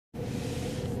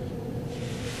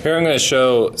Here I'm going to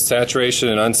show saturation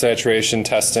and unsaturation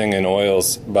testing in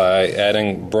oils by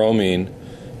adding bromine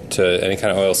to any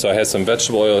kind of oil. So I have some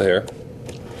vegetable oil here.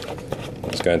 I'm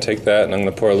just going to take that and I'm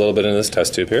going to pour a little bit into this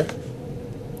test tube here.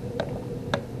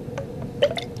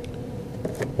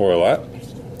 Pour a lot.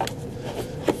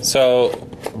 So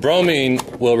bromine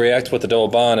will react with the double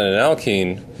bond in an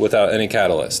alkene without any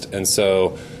catalyst. And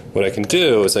so what I can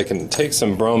do is I can take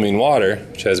some bromine water,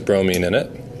 which has bromine in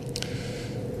it,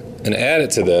 and add it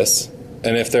to this,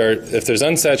 and if there's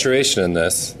unsaturation in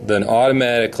this, then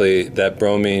automatically that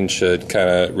bromine should kind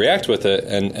of react with it,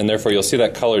 and therefore you'll see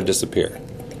that color disappear.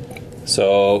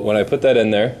 So when I put that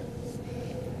in there,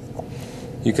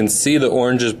 you can see the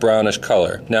orangish brownish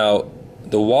color. Now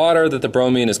the water that the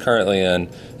bromine is currently in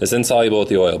is insoluble with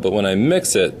the oil, but when I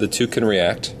mix it, the two can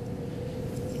react.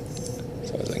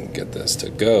 So as I can get this to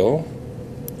go,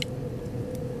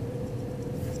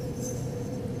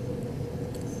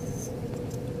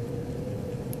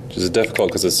 which is difficult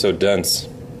because it's so dense.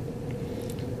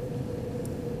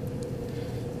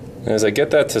 And as I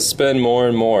get that to spin more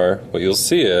and more, what you'll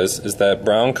see is that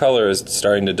brown color is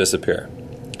starting to disappear.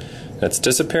 And it's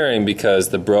disappearing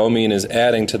because the bromine is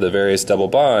adding to the various double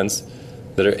bonds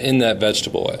that are in that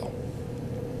vegetable oil.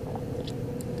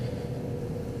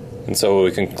 And so what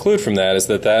we can conclude from that is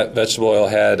that that vegetable oil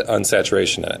had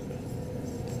unsaturation in it.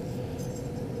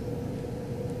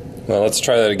 Well, let's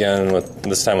try that again,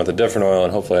 this time with a different oil,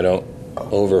 and hopefully I don't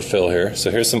overfill here.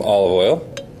 So here's some olive oil.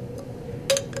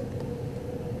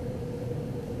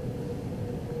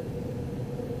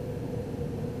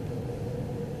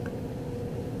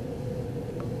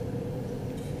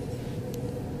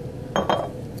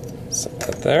 Set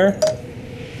that there.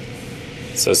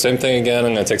 So same thing again,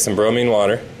 I'm going to take some bromine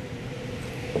water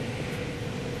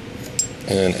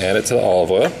and add it to the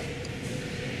olive oil.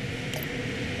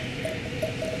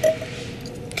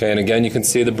 Okay, and again you can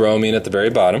see the bromine at the very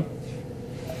bottom.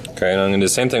 Okay, and I'm going to do the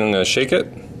same thing, I'm going to shake it.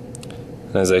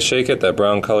 And as I shake it, that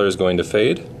brown color is going to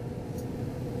fade.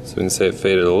 So we can say it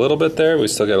faded a little bit there. We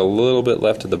still got a little bit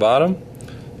left at the bottom.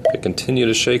 I continue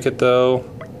to shake it though.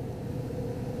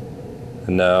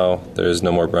 And now there's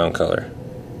no more brown color.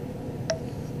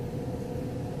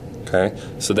 Okay,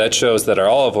 so that shows that our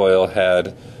olive oil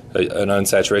had an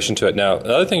unsaturation to it. Now,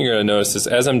 the other thing you're going to notice is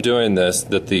as I'm doing this,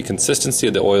 that the consistency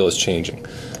of the oil is changing.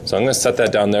 So I'm going to set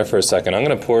that down there for a second. I'm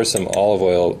going to pour some olive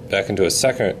oil back into a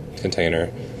second container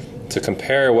to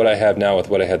compare what I have now with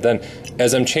what I had then.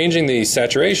 As I'm changing the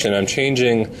saturation, I'm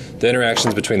changing the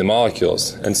interactions between the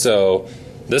molecules. And so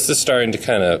this is starting to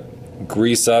kind of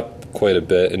grease up quite a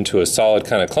bit into a solid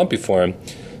kind of clumpy form,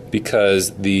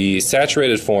 because the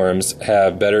saturated forms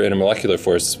have better intermolecular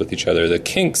forces with each other. The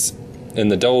kinks in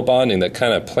the double bonding, that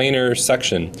kind of planar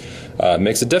section,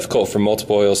 makes it difficult for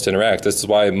multiple oils to interact. This is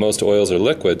why most oils are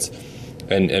liquids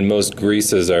and most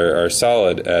greases are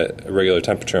solid at a regular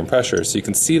temperature and pressure. So you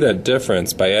can see that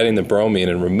difference by adding the bromine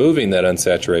and removing that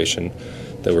unsaturation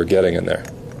that we're getting in there.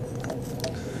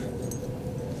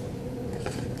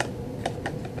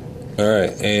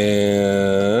 Alright,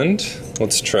 and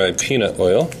let's try peanut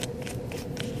oil.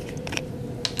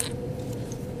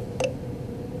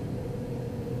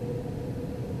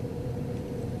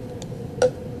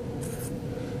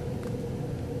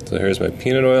 So here's my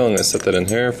peanut oil. I'm going to set that in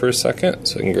here for a second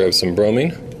so I can grab some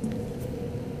bromine.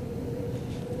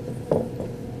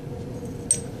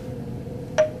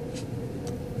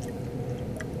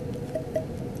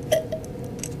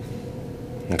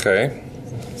 Okay,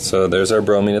 so there's our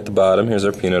bromine at the bottom. Here's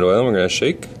our peanut oil. We're going to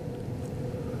shake.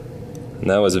 And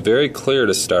that was very clear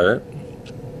to start.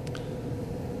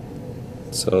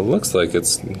 So it looks like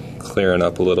it's clearing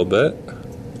up a little bit.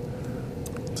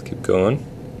 Let's keep going.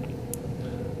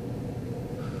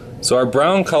 So our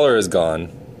brown color is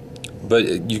gone,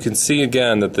 but you can see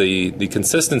again that the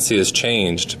consistency has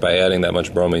changed by adding that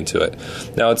much bromine to it.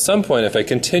 Now at some point, if I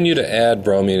continue to add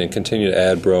bromine and continue to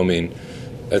add bromine,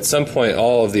 at some point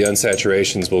all of the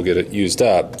unsaturations will get used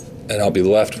up and I'll be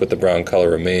left with the brown color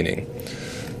remaining.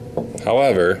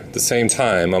 However, at the same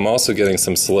time, I'm also getting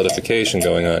some solidification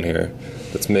going on here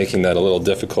that's making that a little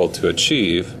difficult to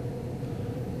achieve.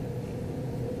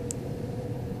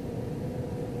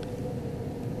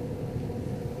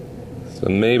 So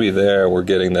maybe there we're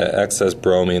getting that excess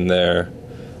bromine there.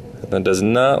 And that does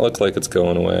not look like it's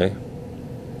going away.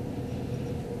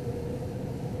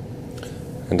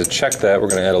 And to check that, we're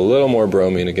going to add a little more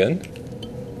bromine again.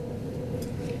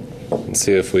 And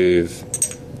see if we've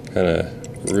kind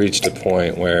of reached a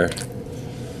point where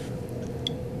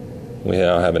we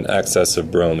now have an excess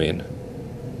of bromine.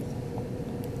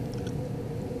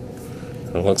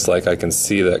 It looks like I can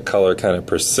see that color kind of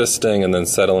persisting and then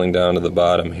settling down to the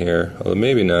bottom here. Although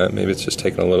maybe not, maybe it's just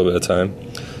taking a little bit of time.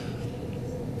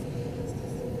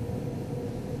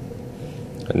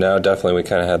 And now definitely we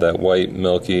kind of have that white,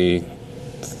 milky,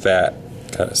 fat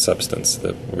kind of substance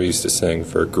that we're used to seeing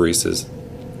for greases.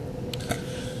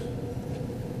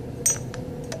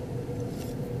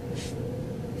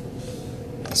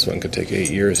 This one could take 8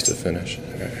 years to finish.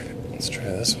 Alright, let's try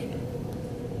this one.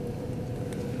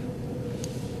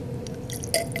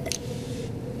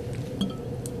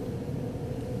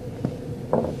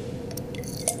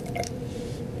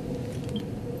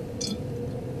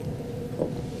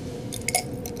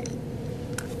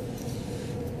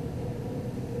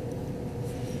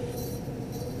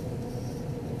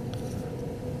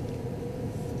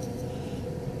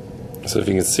 So if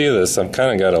you can see this, I've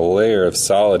kind of got a layer of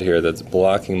solid here that's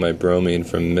blocking my bromine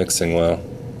from mixing well.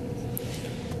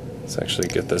 Let's actually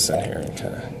get this in here and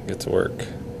kind of get to work.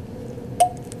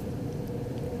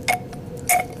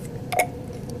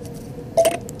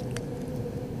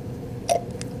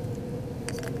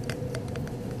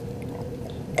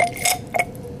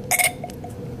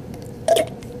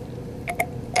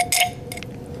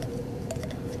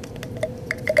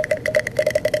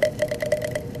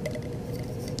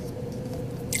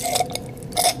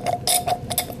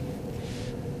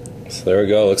 So there we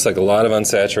go. Looks like a lot of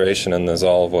unsaturation in this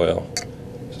olive oil.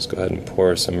 Just go ahead and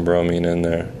pour some bromine in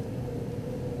there.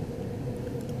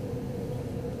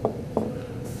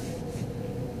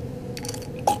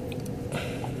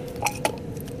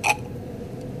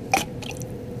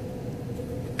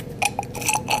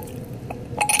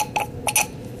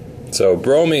 So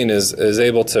bromine is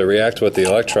able to react with the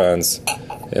electrons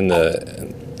in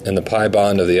the pi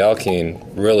bond of the alkene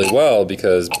really well,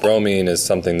 because bromine is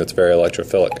something that's very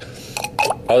electrophilic.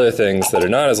 Other things that are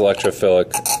not as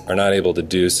electrophilic are not able to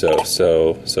do so.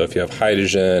 So if you have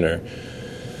hydrogen or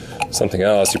something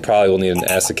else, you probably will need an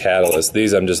acid catalyst.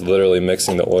 These I'm just literally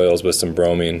mixing the oils with some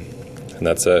bromine, and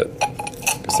that's it,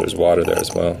 because there's water there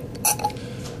as well.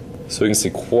 So we can see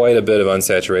quite a bit of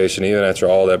unsaturation. Even after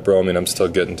all that bromine, I'm still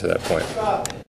getting to that point.